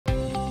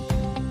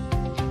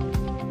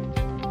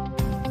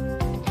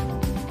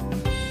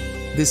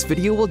This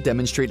video will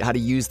demonstrate how to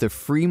use the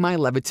free My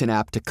Leviton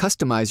app to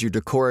customize your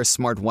Decora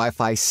Smart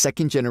Wi-Fi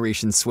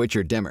second-generation switch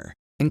or dimmer,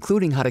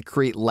 including how to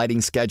create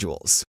lighting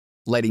schedules,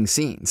 lighting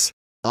scenes,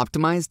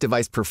 optimize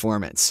device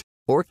performance,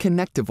 or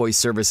connect to voice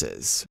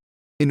services.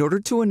 In order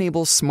to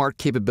enable smart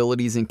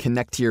capabilities and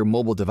connect to your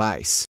mobile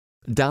device,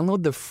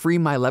 download the free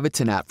My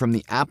Leviton app from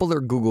the Apple or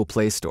Google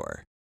Play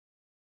Store.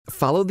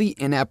 Follow the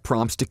in-app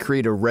prompts to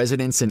create a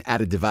residence and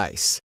add a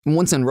device.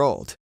 Once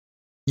enrolled,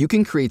 you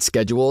can create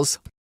schedules,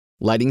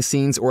 lighting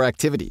scenes, or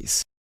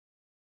activities.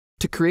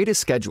 To create a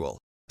schedule,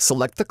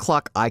 select the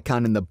clock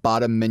icon in the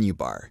bottom menu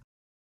bar.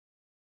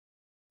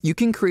 You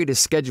can create a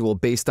schedule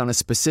based on a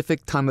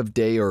specific time of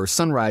day or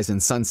sunrise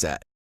and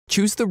sunset.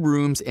 Choose the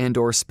rooms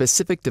and/or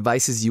specific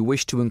devices you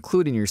wish to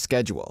include in your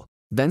schedule.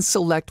 Then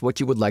select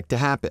what you would like to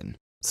happen,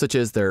 such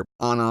as their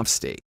on-off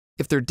state.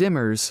 If they're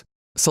dimmers,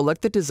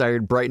 select the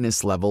desired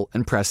brightness level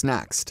and press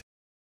Next.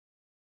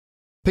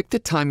 Pick the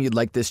time you'd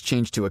like this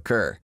change to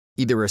occur,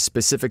 either a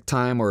specific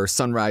time or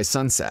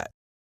sunrise-sunset.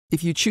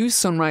 If you choose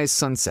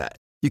sunrise-sunset,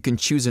 you can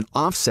choose an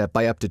offset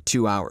by up to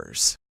 2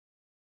 hours.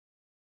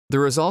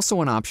 There is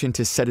also an option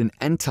to set an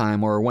end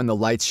time or when the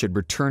lights should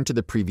return to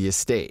the previous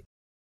state.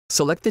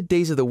 Select the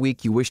days of the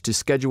week you wish to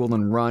schedule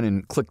and run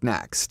and click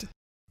Next.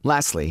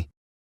 Lastly,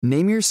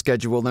 name your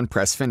schedule and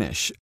press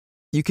Finish.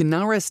 You can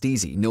now rest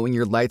easy knowing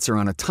your lights are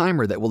on a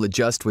timer that will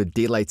adjust with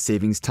daylight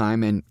savings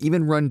time and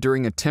even run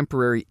during a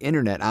temporary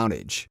internet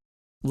outage.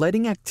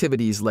 Lighting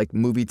activities like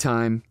movie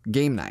time,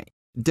 game night,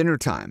 dinner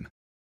time,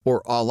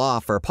 or all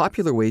off are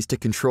popular ways to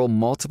control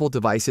multiple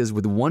devices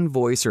with one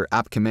voice or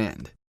app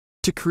command.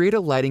 To create a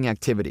lighting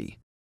activity,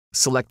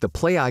 select the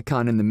play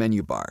icon in the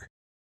menu bar.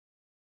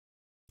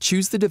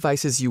 Choose the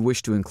devices you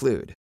wish to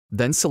include,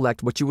 then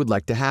select what you would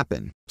like to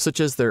happen, such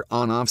as their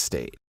on-off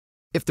state.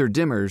 If they're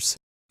dimmers,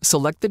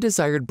 select the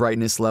desired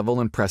brightness level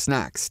and press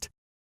Next.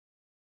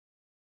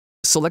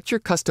 Select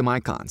your custom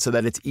icon so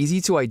that it's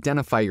easy to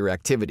identify your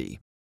activity.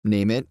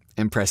 Name it,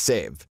 and press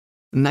Save.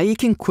 Now you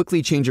can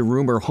quickly change a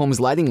room or home's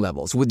lighting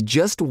levels with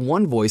just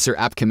one voice or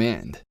app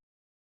command.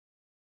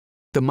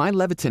 The My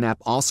Leviton app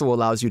also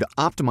allows you to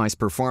optimize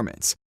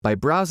performance by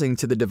browsing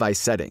to the device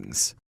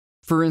settings.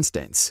 For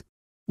instance,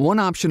 one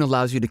option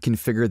allows you to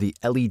configure the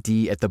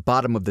LED at the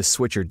bottom of the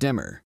switch or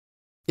dimmer.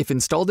 If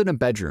installed in a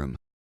bedroom,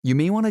 you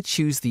may want to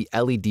choose the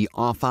LED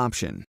off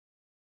option.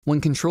 When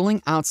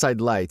controlling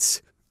outside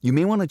lights, you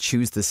may want to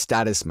choose the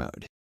status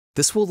mode.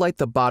 This will light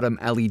the bottom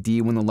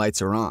LED when the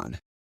lights are on.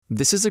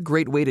 This is a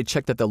great way to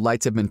check that the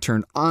lights have been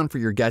turned on for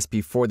your guests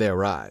before they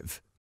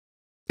arrive.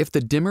 If the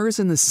dimmer is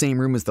in the same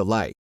room as the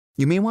light,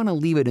 you may want to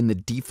leave it in the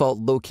default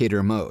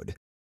locator mode.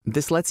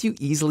 This lets you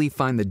easily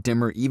find the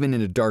dimmer even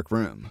in a dark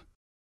room.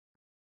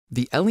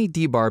 The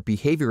LED bar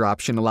behavior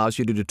option allows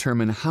you to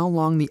determine how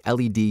long the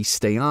LEDs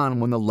stay on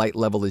when the light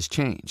level is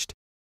changed.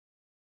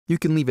 You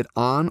can leave it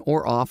on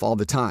or off all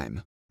the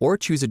time, or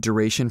choose a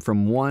duration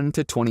from 1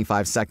 to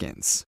 25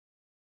 seconds.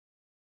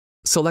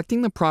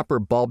 Selecting the proper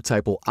bulb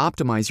type will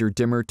optimize your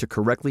dimmer to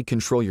correctly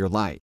control your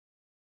light.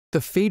 The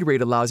fade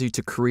rate allows you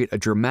to create a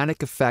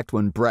dramatic effect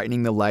when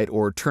brightening the light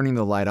or turning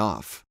the light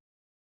off.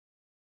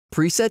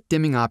 Preset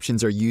dimming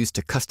options are used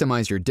to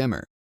customize your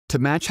dimmer to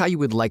match how you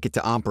would like it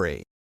to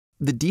operate.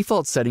 The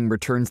default setting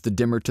returns the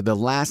dimmer to the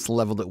last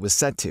level it was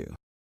set to.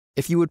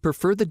 If you would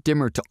prefer the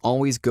dimmer to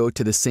always go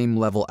to the same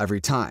level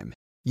every time,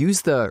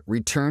 use the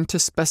Return to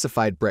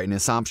Specified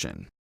Brightness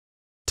option.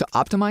 To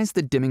optimize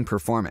the dimming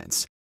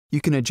performance, you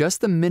can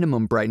adjust the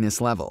minimum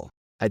brightness level.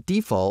 At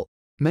default,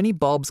 many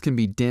bulbs can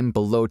be dimmed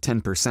below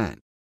 10%.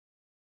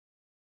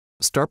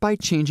 Start by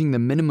changing the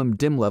minimum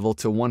dim level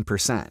to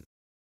 1%.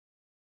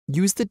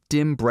 Use the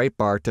dim bright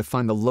bar to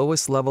find the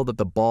lowest level that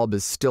the bulb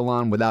is still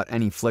on without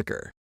any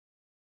flicker.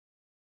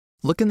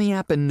 Look in the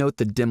app and note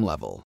the dim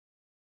level.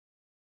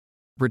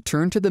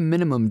 Return to the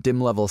minimum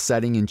dim level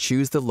setting and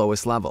choose the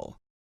lowest level.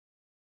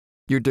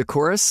 Your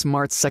Decora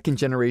Smart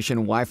second-generation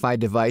Wi-Fi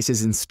device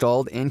is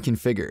installed and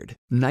configured.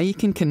 Now you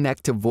can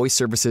connect to voice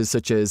services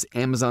such as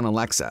Amazon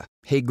Alexa,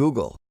 Hey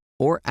Google,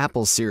 or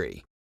Apple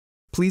Siri.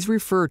 Please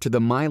refer to the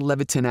My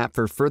Leviton app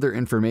for further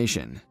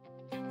information.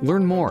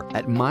 Learn more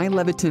at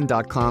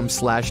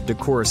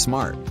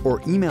myleviton.com/decorasmart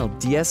or email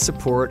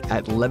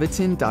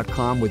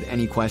dssupport@leviton.com with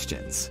any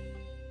questions.